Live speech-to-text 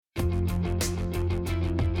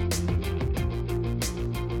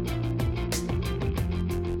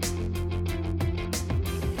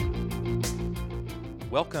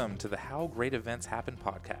Welcome to the How Great Events Happen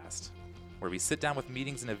podcast, where we sit down with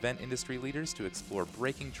meetings and event industry leaders to explore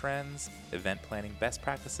breaking trends, event planning best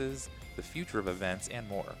practices, the future of events, and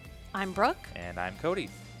more. I'm Brooke. And I'm Cody,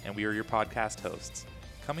 and we are your podcast hosts,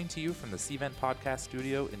 coming to you from the Cvent Podcast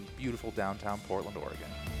Studio in beautiful downtown Portland, Oregon.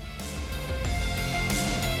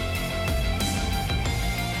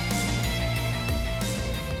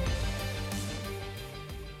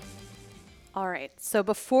 All right, so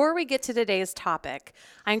before we get to today's topic,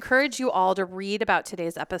 I encourage you all to read about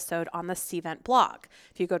today's episode on the Cvent blog.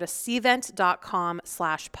 If you go to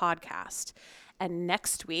cvent.com/podcast. And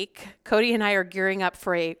next week, Cody and I are gearing up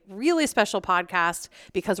for a really special podcast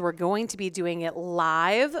because we're going to be doing it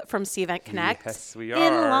live from Cvent Connect. Yes, we in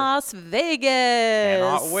are. Las Vegas.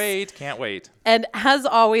 Cannot wait. Can't wait. And as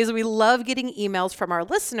always, we love getting emails from our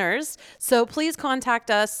listeners. So please contact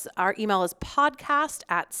us. Our email is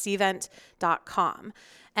podcast@cvent.com.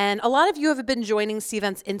 And a lot of you have been joining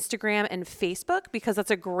Cvent's Instagram and Facebook because that's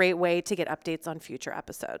a great way to get updates on future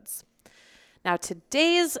episodes. Now,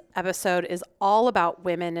 today's episode is all about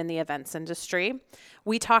women in the events industry.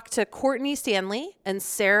 We talked to Courtney Stanley and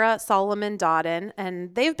Sarah Solomon Dodden,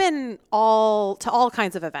 and they've been to all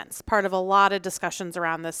kinds of events, part of a lot of discussions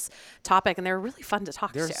around this topic, and they're really fun to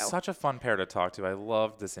talk They're to. such a fun pair to talk to. I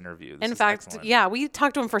love this interview. In fact, yeah, we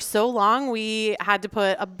talked to them for so long, we had to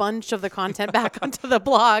put a bunch of the content back onto the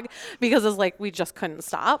blog because it's like we just couldn't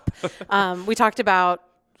stop. We talked about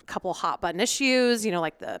couple hot button issues,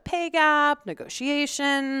 like the pay gap,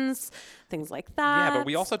 negotiations, things like that. Yeah, but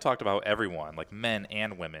we also talked about everyone, like men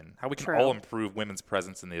and women, how we can all improve women's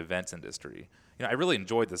presence in the events industry. I really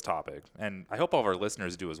enjoyed this topic, and I hope all of our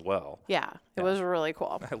listeners do as well. Yeah, it was really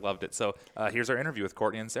cool. I loved it. So here's our interview with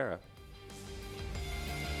Courtney and Sarah.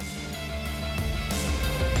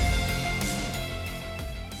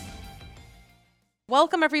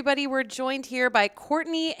 Welcome, everybody. We're joined here by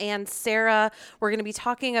Courtney and Sarah. We're going to be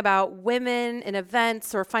talking about women in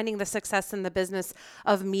events or finding the success in the business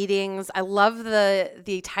of meetings. I love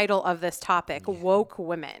the title of this topic, Woke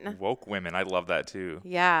Women. Woke Women. I love that too.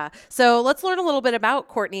 Yeah. So let's learn a little bit about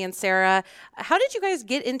Courtney and Sarah. How did you guys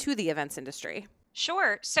get into the events industry?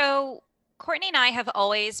 Sure. So Courtney and I have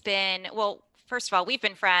always been, first of all, we've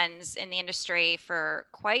been friends in the industry for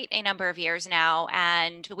quite a number of years now.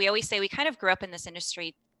 And we always say we kind of grew up in this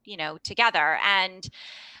industry, together. And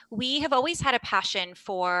we have always had a passion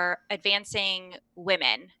for advancing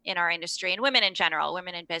women in our industry and women in general,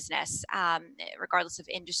 women in business, regardless of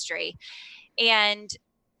industry. And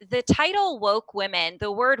the title Woke Women,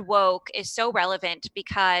 the word woke is so relevant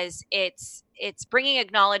because it's bringing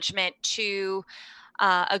acknowledgement to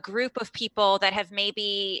a group of people that have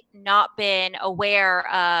maybe not been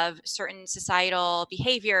aware of certain societal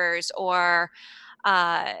behaviors or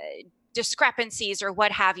discrepancies or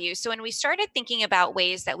what have you. So when we started thinking about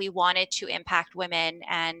ways that we wanted to impact women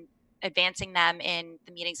and advancing them in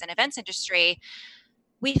the meetings and events industry,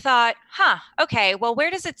 we thought, okay, well, where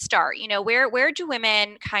does it start? Where do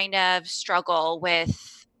women kind of struggle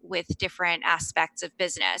with different aspects of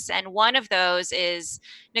business? And one of those is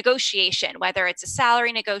negotiation, whether it's a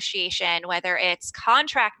salary negotiation, whether it's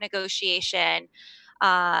contract negotiation,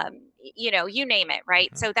 you name it, right?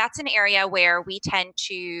 Mm-hmm. So that's an area where we tend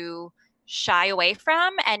to shy away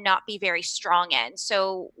from and not be very strong in.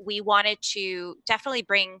 So we wanted to definitely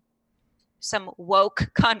bring some woke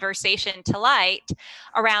conversation to light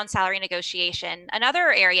around salary negotiation.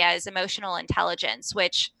 Another area is emotional intelligence,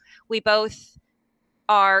 which we both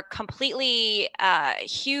are completely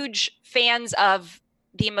huge fans of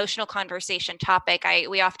the emotional conversation topic.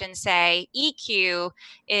 We often say EQ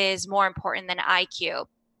is more important than IQ.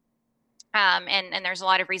 And there's a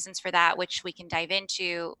lot of reasons for that, which we can dive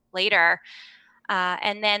into later.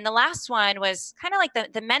 And then the last one was kind of like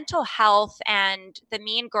the mental health and the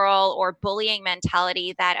mean girl or bullying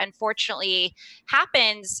mentality that unfortunately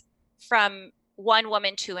happens from one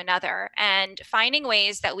woman to another, and finding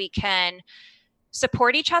ways that we can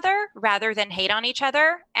support each other rather than hate on each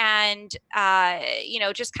other. And,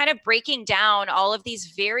 just kind of breaking down all of these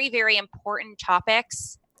very, very important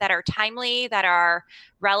topics that are timely, that are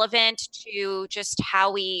relevant to just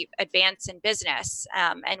how we advance in business.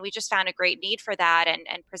 And we just found a great need for that and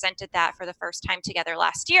presented that for the first time together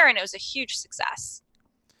last year. And it was a huge success.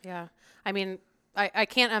 Yeah. I mean, I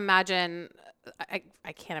can't imagine I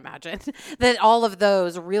can't imagine that all of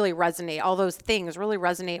those really resonate. All those things really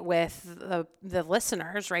resonate with the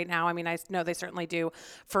listeners right now. I mean, I know they certainly do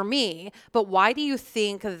for me, but why do you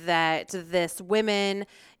think that this women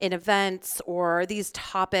in events or these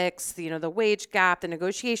topics, the wage gap, the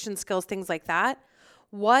negotiation skills, things like that,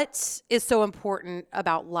 What is so important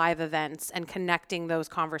about live events and connecting those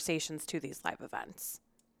conversations to these live events?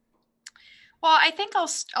 Well, I think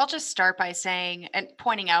I'll just start by saying and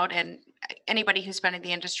pointing out, and anybody who's been in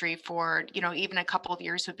the industry for even a couple of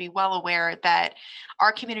years would be well aware that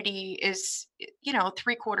our community is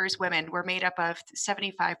 3/4 women. We're made up of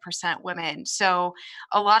 75% women. So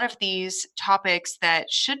a lot of these topics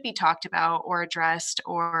that should be talked about or addressed,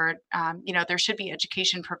 or there should be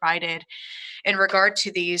education provided in regard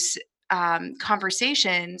to these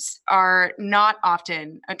conversations are not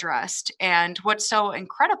often addressed. And what's so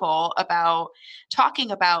incredible about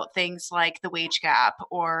talking about things like the wage gap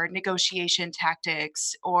or negotiation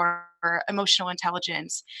tactics or emotional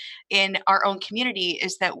intelligence in our own community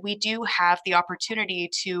is that we do have the opportunity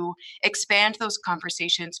to expand those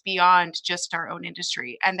conversations beyond just our own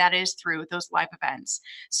industry. And that is through those live events.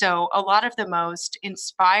 So a lot of the most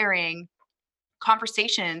inspiring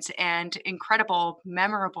conversations and incredible,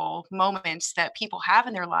 memorable moments that people have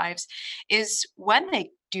in their lives is when they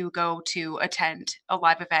do go to attend a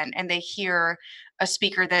live event and they hear a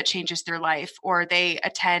speaker that changes their life, or they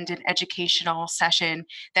attend an educational session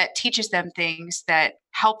that teaches them things that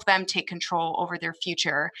help them take control over their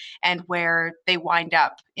future and where they wind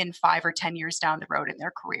up in 5 or 10 years down the road in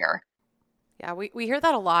their career. Yeah, we hear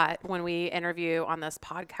that a lot when we interview on this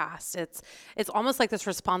podcast. It's almost like this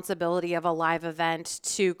responsibility of a live event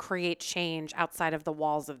to create change outside of the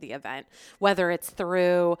walls of the event, whether it's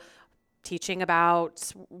through teaching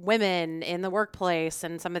about women in the workplace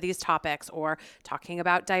and some of these topics, or talking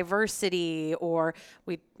about diversity, or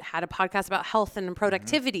we had a podcast about health and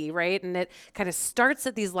productivity, right? And it kind of starts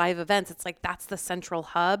at these live events. It's like that's the central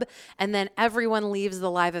hub. And then everyone leaves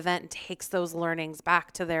the live event and takes those learnings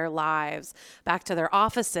back to their lives, back to their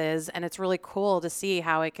offices. And it's really cool to see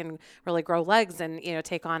how it can really grow legs and,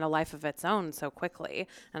 take on a life of its own so quickly.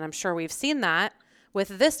 And I'm sure we've seen that with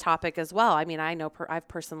this topic as well. I mean, I know I've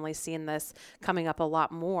personally seen this coming up a lot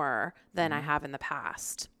more than I have in the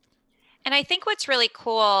past. And I think what's really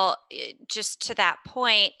cool, just to that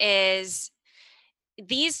point, is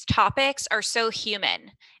these topics are so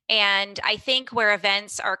human. And I think where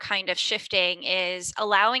events are kind of shifting is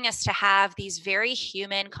allowing us to have these very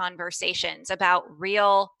human conversations about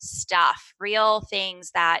real stuff, real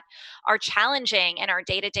things that are challenging in our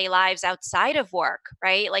day-to-day lives outside of work,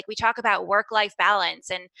 right? Like we talk about work-life balance,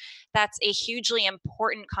 and that's a hugely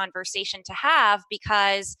important conversation to have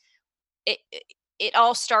because it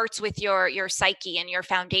all starts with your psyche and your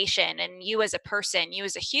foundation and you as a person, you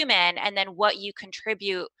as a human, and then what you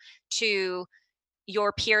contribute to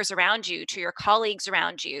your peers around you, to your colleagues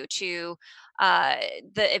around you, to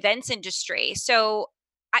the events industry. So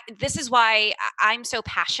this is why I'm so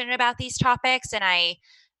passionate about these topics, and I,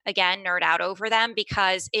 again, nerd out over them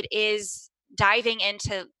because it is diving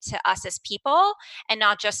into us as people and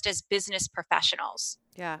not just as business professionals.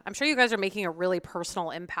 Yeah, I'm sure you guys are making a really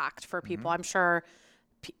personal impact for people. I'm sure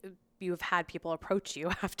you've had people approach you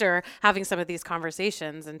after having some of these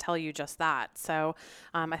conversations and tell you just that. So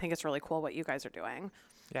I think it's really cool what you guys are doing.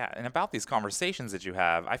 Yeah, and about these conversations that you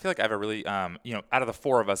have, I feel like I have a really, out of the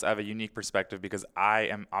four of us, I have a unique perspective because I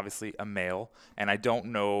am obviously a male, and I don't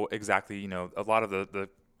know exactly, a lot of the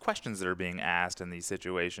questions that are being asked in these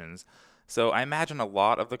situations. So I imagine a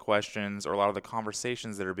lot of the questions or a lot of the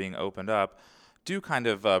conversations that are being opened up do kind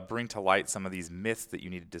of bring to light some of these myths that you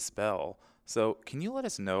need to dispel. So can you let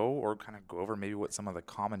us know or kind of go over maybe what some of the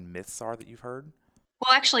common myths are that you've heard?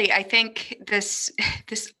 Well, actually, I think this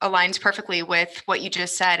aligns perfectly with what you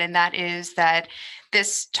just said, and that is that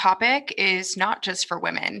this topic is not just for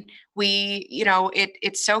women.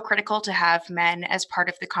 It's so critical to have men as part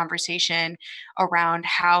of the conversation around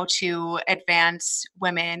how to advance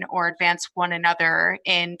women or advance one another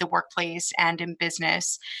in the workplace and in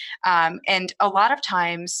business. And a lot of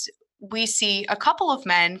times we see a couple of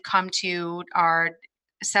men come to our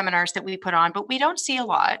seminars that we put on, but we don't see a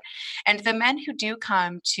lot. And the men who do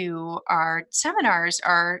come to our seminars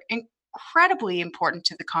are incredibly important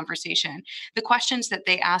to the conversation. The questions that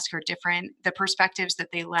they ask are different, the perspectives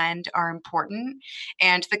that they lend are important,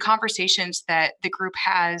 and the conversations that the group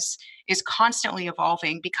has is constantly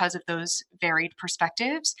evolving because of those varied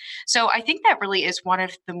perspectives. So I think that really is one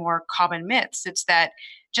of the more common myths. It's that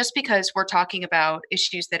just because we're talking about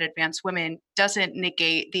issues that advance women doesn't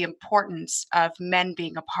negate the importance of men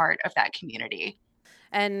being a part of that community.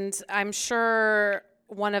 And I'm sure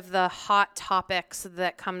one of the hot topics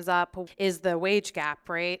that comes up is the wage gap,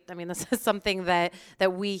 right? I mean, this is something that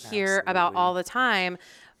we hear about all the time.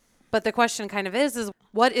 But the question kind of is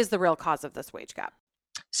what is the real cause of this wage gap?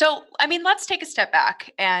 So, I mean, let's take a step back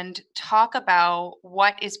and talk about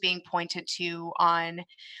what is being pointed to on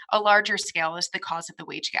a larger scale as the cause of the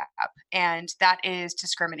wage gap, and that is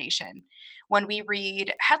discrimination. When we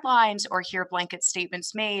read headlines or hear blanket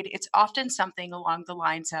statements made, it's often something along the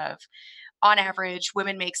lines of, on average,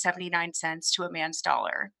 women make 79 cents to a man's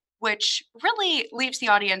dollar, which really leaves the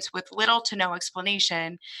audience with little to no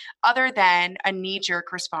explanation other than a knee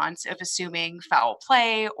jerk response of assuming foul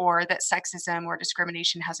play or that sexism or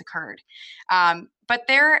discrimination has occurred. But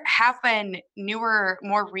there have been newer,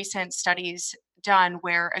 more recent studies done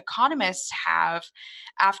where economists have,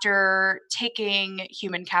 after taking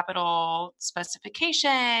human capital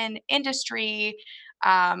specification, industry,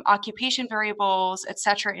 occupation variables, et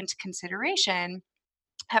cetera, into consideration,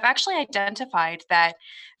 have actually identified that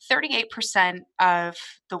 38% of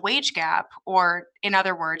the wage gap, or in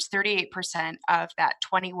other words, 38% of that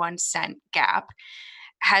 21-cent gap,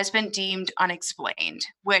 has been deemed unexplained,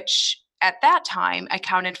 which at that time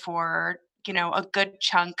accounted for a good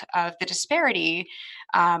chunk of the disparity,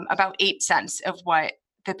 about 8 cents of what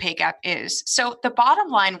the pay gap is. So the bottom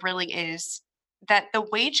line really is that the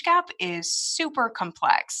wage gap is super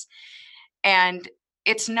complex, and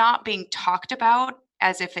it's not being talked about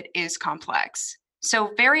as if it is complex.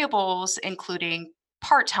 So, variables including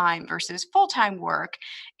part time versus full time work,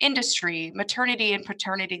 industry, maternity and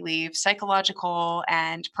paternity leave, psychological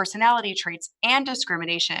and personality traits, and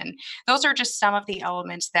discrimination. Those are just some of the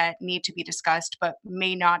elements that need to be discussed, but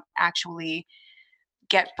may not actually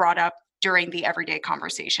get brought up during the everyday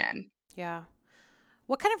conversation. Yeah.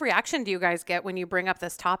 What kind of reaction do you guys get when you bring up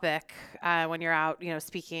this topic when you're out,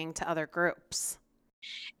 speaking to other groups?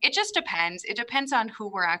 It just depends. It depends on who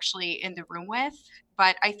we're actually in the room with.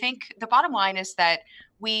 But I think the bottom line is that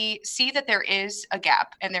we see that there is a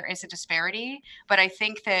gap and there is a disparity. But I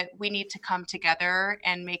think that we need to come together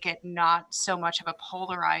and make it not so much of a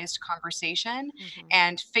polarized conversation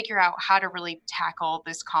and figure out how to really tackle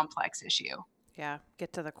this complex issue. Yeah,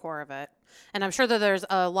 get to the core of it. And I'm sure that there's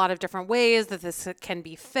a lot of different ways that this can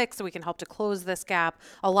be fixed, so we can help to close this gap.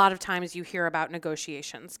 A lot of times you hear about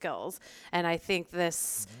negotiation skills. And I think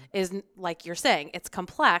this is, like you're saying, it's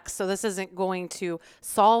complex. So this isn't going to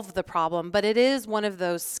solve the problem, but it is one of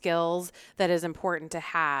those skills that is important to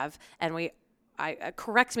have. And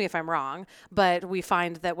correct me if I'm wrong, but we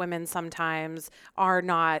find that women sometimes are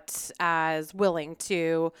not as willing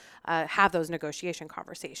to have those negotiation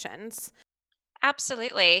conversations.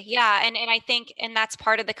 Absolutely. Yeah. And I think, and that's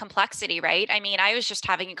part of the complexity, right? I mean, I was just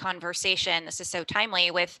having a conversation, this is so timely,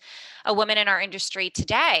 with a woman in our industry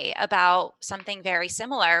today about something very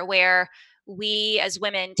similar, where we as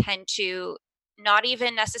women tend to not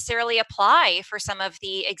even necessarily apply for some of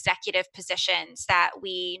the executive positions that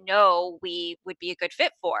we know we would be a good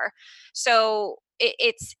fit for. So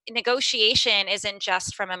it's negotiation isn't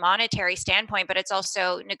just from a monetary standpoint, but it's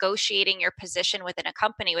also negotiating your position within a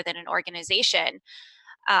company, within an organization.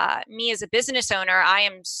 Me as a business owner, I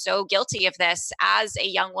am so guilty of this as a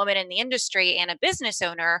young woman in the industry and a business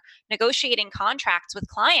owner. Negotiating contracts with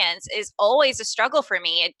clients is always a struggle for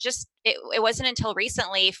me. It wasn't until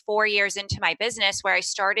recently, 4 years into my business, where I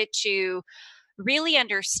started to really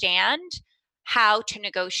understand how to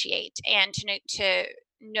negotiate and to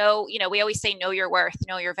know, we always say know your worth,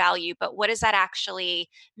 know your value, but what does that actually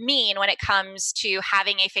mean when it comes to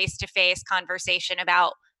having a face-to-face conversation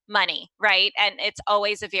about money, right? And it's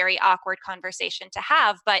always a very awkward conversation to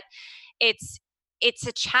have, but it's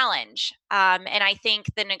a challenge. And I think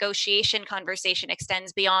the negotiation conversation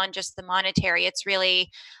extends beyond just the monetary. It's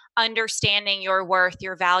really understanding your worth,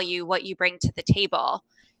 your value, what you bring to the table.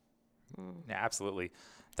 Yeah, absolutely.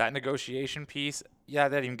 That negotiation piece, yeah,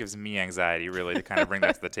 that even gives me anxiety, really, to kind of bring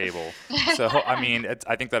that to the table. So, I mean,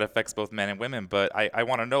 I think that affects both men and women, but I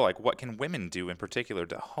want to know, like, what can women do in particular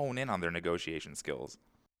to hone in on their negotiation skills?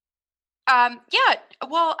 Yeah,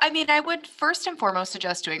 well, I mean, I would first and foremost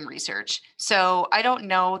suggest doing research. So I don't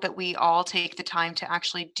know that we all take the time to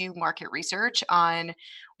actually do market research on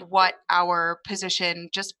what our position,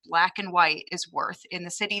 just black and white, is worth in the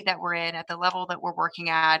city that we're in, at the level that we're working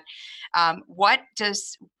at. What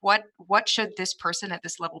should this person at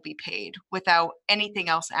this level be paid without anything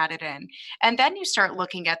else added in? And then you start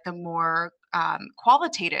looking at the more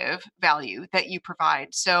qualitative value that you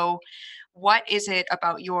provide. So what is it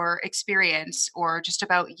about your experience or just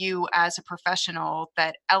about you as a professional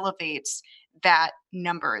that elevates that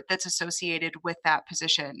number that's associated with that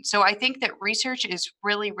position? So I think that research is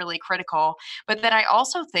really, really critical. But then I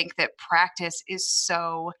also think that practice is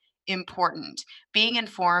so important. Being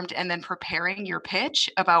informed and then preparing your pitch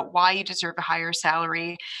about why you deserve a higher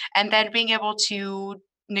salary, and then being able to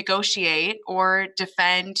negotiate or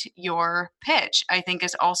defend your pitch, I think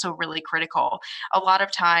is also really critical. A lot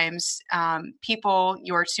of times, people,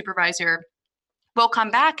 your supervisor will come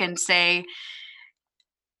back and say,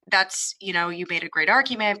 that's, you made a great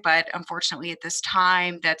argument, but unfortunately at this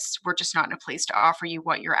time, we're just not in a place to offer you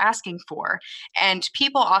what you're asking for. And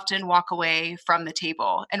people often walk away from the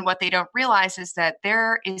table. And what they don't realize is that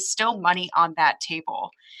there is still money on that table.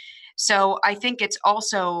 So I think it's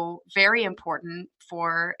also very important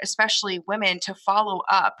for especially women to follow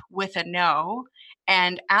up with a no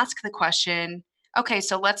and ask the question, okay,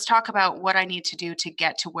 so let's talk about what I need to do to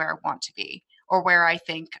get to where I want to be or where I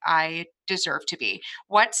think I deserve to be.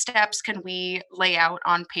 What steps can we lay out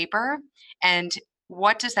on paper, and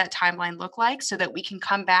what does that timeline look like so that we can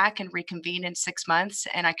come back and reconvene in 6 months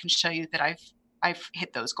and I can show you that I've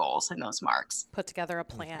hit those goals and those marks. Put together a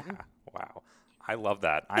plan. Yeah, wow. I love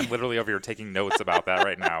that. I'm literally over here taking notes about that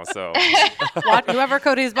right now. So Whoever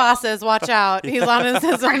Cody's boss is, watch out. He's on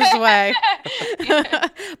his way.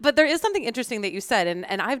 But there is something interesting that you said,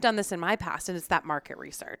 and I've done this in my past, and it's that market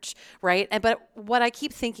research, right? But what I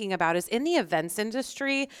keep thinking about is in the events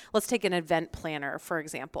industry, let's take an event planner, for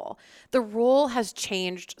example. The role has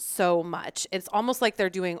changed so much. It's almost like they're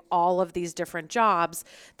doing all of these different jobs.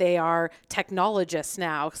 They are technologists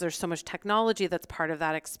now because there's so much technology that's part of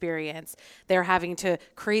that experience. They're having to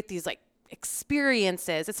create these like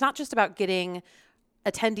experiences. It's not just about getting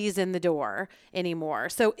attendees in the door anymore.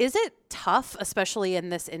 So is it tough, especially in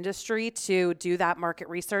this industry, to do that market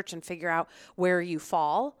research and figure out where you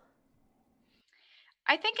fall?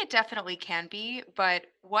 I think it definitely can be, but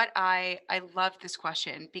I love this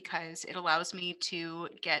question because it allows me to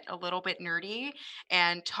get a little bit nerdy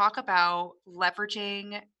and talk about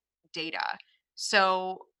leveraging data.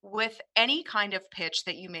 So, with any kind of pitch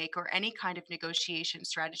that you make or any kind of negotiation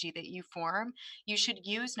strategy that you form, you should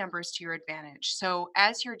use numbers to your advantage. So,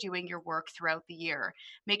 as you're doing your work throughout the year,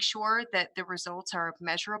 make sure that the results are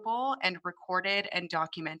measurable and recorded and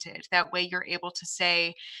documented. That way, you're able to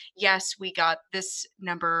say, yes, we got this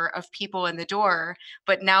number of people in the door,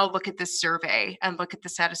 but now look at this survey and look at the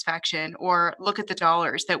satisfaction, or look at the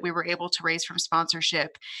dollars that we were able to raise from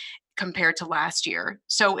sponsorship compared to last year.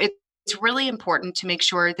 So it's really important to make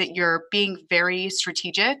sure that you're being very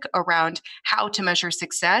strategic around how to measure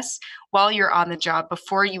success while you're on the job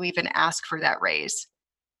before you even ask for that raise.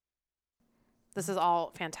 This is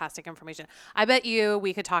all fantastic information. I bet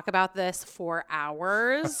we could talk about this for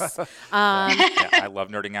hours. Yeah, I love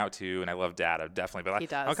nerding out too, and I love data, definitely. But He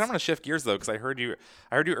does. I'm kind of going to shift gears though, because I heard you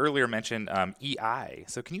earlier mention EI.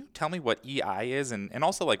 So can you tell me what EI is, and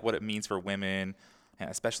also like what it means for women,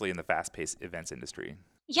 especially in the fast-paced events industry?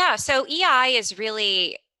 Yeah, so EI is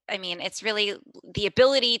really, it's really the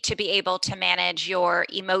ability to be able to manage your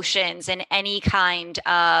emotions in any kind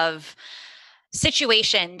of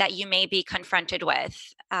situation that you may be confronted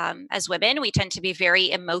with. As women, we tend to be very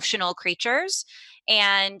emotional creatures.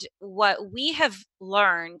 And what we have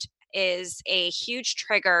learned is a huge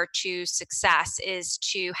trigger to success is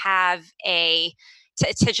to have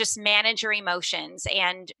to just manage your emotions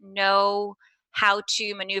and know how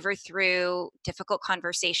to maneuver through difficult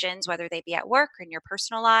conversations, whether they be at work or in your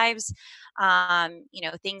personal lives.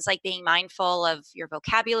 Things like being mindful of your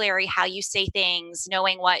vocabulary, how you say things,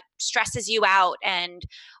 knowing what stresses you out, and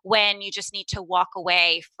when you just need to walk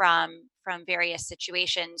away from various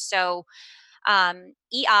situations. So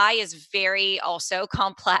EI is very also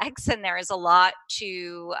complex, and there is a lot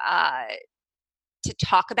to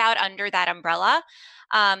talk about under that umbrella.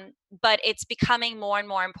 But it's becoming more and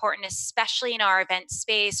more important, especially in our event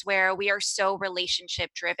space where we are so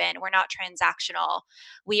relationship driven. We're not transactional.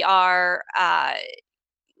 We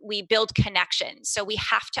build connections. So we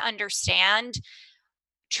have to understand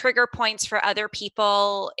trigger points for other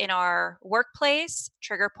people in our workplace,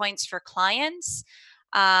 trigger points for clients,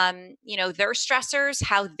 their stressors,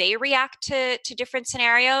 how they react to different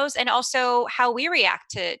scenarios, and also how we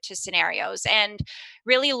react to scenarios, and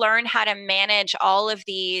really learn how to manage all of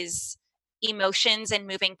these emotions and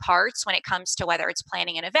moving parts when it comes to whether it's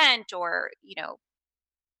planning an event or,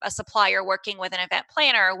 a supplier working with an event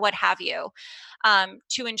planner, what have you,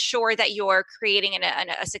 to ensure that you're creating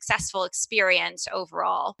a successful experience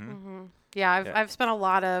overall. Mm-hmm. Yeah, I've spent a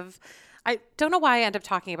lot of I don't know why I end up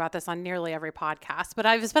talking about this on nearly every podcast, but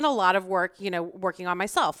I've spent a lot of work, working on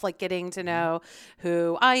myself, like getting to know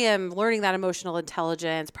who I am, learning that emotional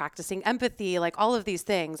intelligence, practicing empathy, like all of these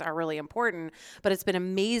things are really important. But it's been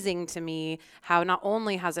amazing to me how not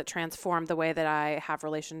only has it transformed the way that I have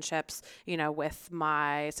relationships, with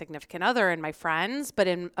my significant other and my friends, but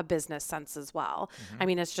in a business sense as well. I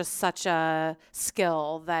mean, it's just such a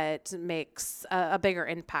skill that makes a bigger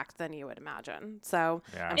impact than you would imagine. So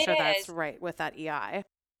I'm It sure that's is. right with that EI.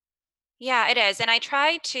 Yeah, it is. And I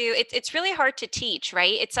try to, it's really hard to teach,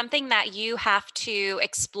 right? It's something that you have to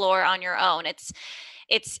explore on your own.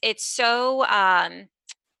 It's so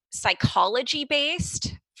psychology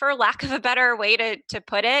based, for lack of a better way to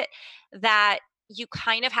put it, that you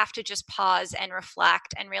kind of have to just pause and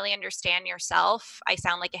reflect and really understand yourself. I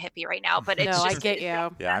sound like a hippie right now, but it's No, I just, get you.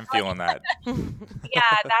 Yeah, I'm feeling that.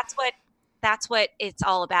 yeah, that's what it's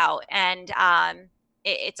all about. And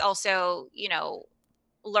it's also,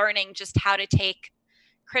 learning just how to take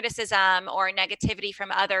criticism or negativity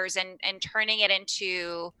from others and turning it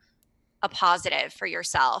into a positive for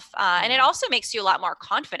yourself. And it also makes you a lot more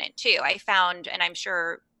confident too. I found, and I'm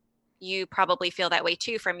sure you probably feel that way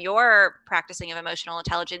too from your practicing of emotional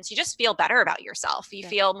intelligence. You just feel better about yourself. You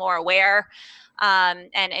feel more aware. And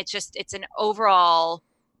it's an overall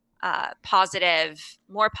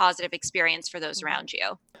more positive experience for those around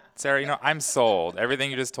you. Sarah, I'm sold.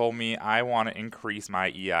 Everything you just told me, I want to increase my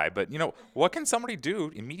EI. But, what can somebody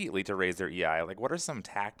do immediately to raise their EI? Like, what are some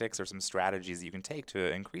tactics or some strategies that you can take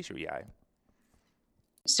to increase your EI?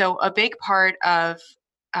 So a big part of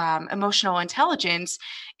emotional intelligence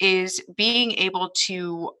is being able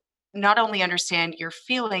to not only understand your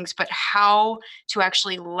feelings, but how to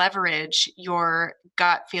actually leverage your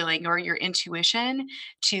gut feeling or your intuition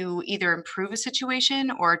to either improve a situation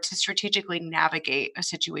or to strategically navigate a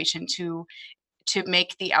situation to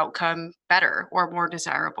make the outcome better or more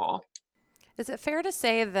desirable. Is it fair to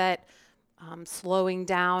say that slowing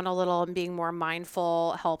down a little and being more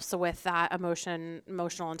mindful helps with that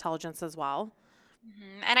emotional intelligence as well?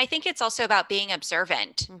 And I think it's also about being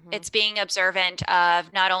observant. It's being observant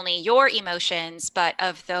of not only your emotions, but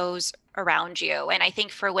of those around you. And I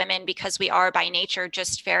think for women, because we are by nature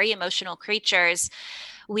just very emotional creatures,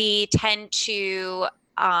 we tend to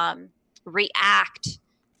react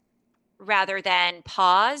rather than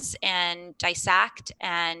pause and dissect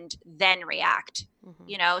and then react.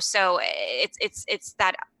 So it's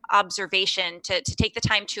that observation to take the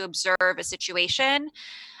time to observe a situation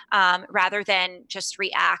rather than just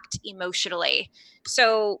react emotionally.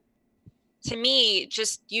 So to me,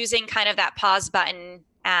 just using kind of that pause button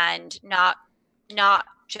and not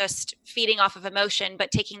just feeding off of emotion,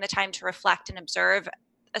 but taking the time to reflect and observe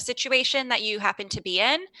a situation that you happen to be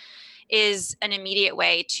in is an immediate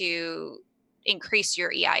way to increase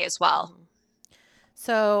your EI as well.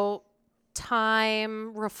 So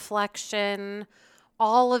time, reflection,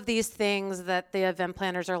 all of these things that the event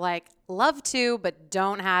planners are like, love to, but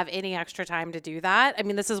don't have any extra time to do that. I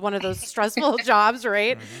mean, this is one of those stressful jobs,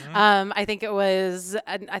 right? I think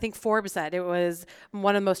Forbes said it was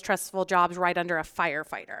one of the most stressful jobs right under a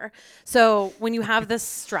firefighter. So when you have this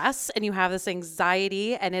stress and you have this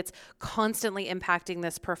anxiety and it's constantly impacting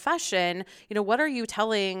this profession, what are you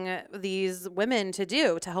telling these women to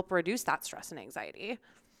do to help reduce that stress and anxiety?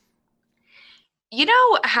 You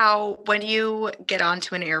know how when you get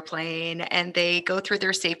onto an airplane and they go through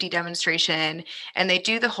their safety demonstration and they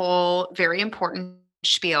do the whole very important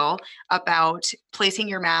spiel about placing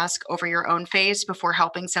your mask over your own face before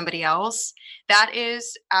helping somebody else? That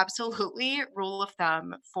is absolutely rule of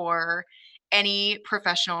thumb for any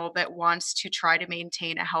professional that wants to try to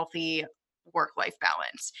maintain a healthy work life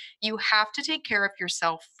balance. You have to take care of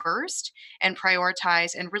yourself first and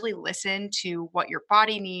prioritize and really listen to what your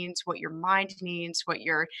body needs, what your mind needs, what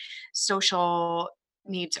your social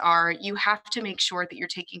needs are. You have to make sure that you're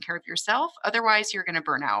taking care of yourself. Otherwise, you're going to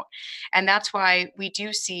burn out. And that's why we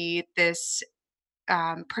do see this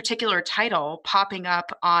particular title popping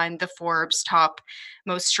up on the Forbes top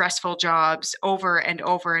most stressful jobs over and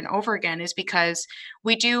over and over again, is because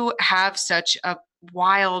we do have such a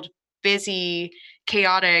wild, busy,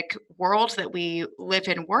 chaotic world that we live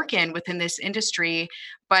and work in within this industry.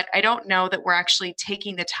 But I don't know that we're actually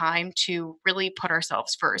taking the time to really put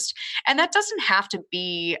ourselves first. And that doesn't have to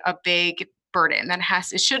be a big burden.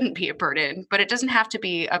 It shouldn't be a burden, but it doesn't have to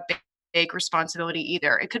be a big responsibility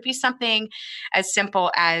either. It could be something as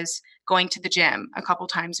simple as going to the gym a couple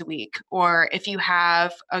times a week, or if you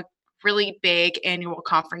have a really big annual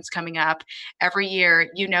conference coming up every year,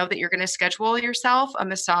 you know that you're going to schedule yourself a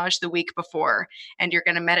massage the week before and you're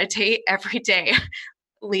going to meditate every day.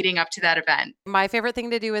 leading up to that event. My favorite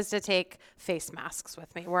thing to do is to take face masks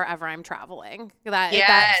with me wherever I'm traveling. That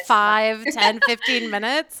Yes. 5, 10, 15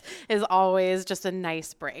 minutes is always just a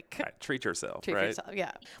nice break. Right, treat yourself, Treat right? yourself,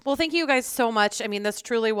 yeah. Well, thank you guys so much. I mean, this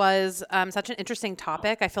truly was such an interesting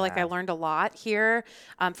topic. I feel like I learned a lot here.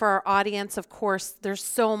 For our audience, of course, there's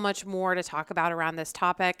so much more to talk about around this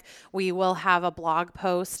topic. We will have a blog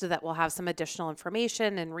post that will have some additional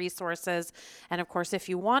information and resources. And of course, if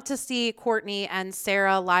you want to see Courtney and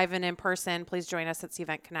Sarah live and in person, please join us at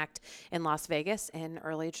Cvent Connect in Las Vegas in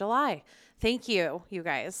early July. Thank you, you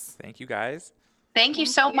guys. Thank you, guys. Thank you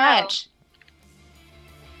so you. much.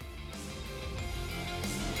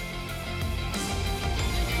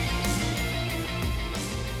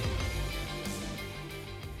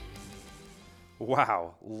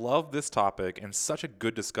 Wow, love this topic and such a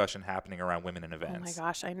good discussion happening around women in events. Oh my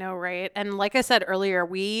gosh, I know, right? And like I said earlier,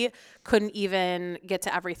 we couldn't even get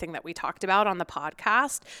to everything that we talked about on the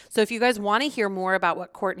podcast. So if you guys want to hear more about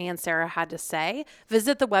what Courtney and Sarah had to say,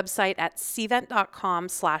 visit the website at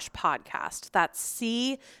cvent.com/podcast. That's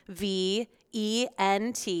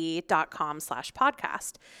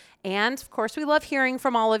CVENT.com/podcast. And of course, we love hearing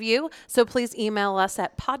from all of you. So please email us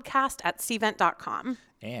at podcast@cvent.com.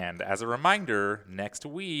 And as a reminder, next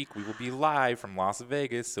week we will be live from Las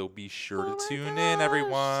Vegas, so be sure to tune in,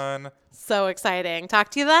 everyone. So exciting. Talk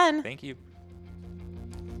to you then. Thank you.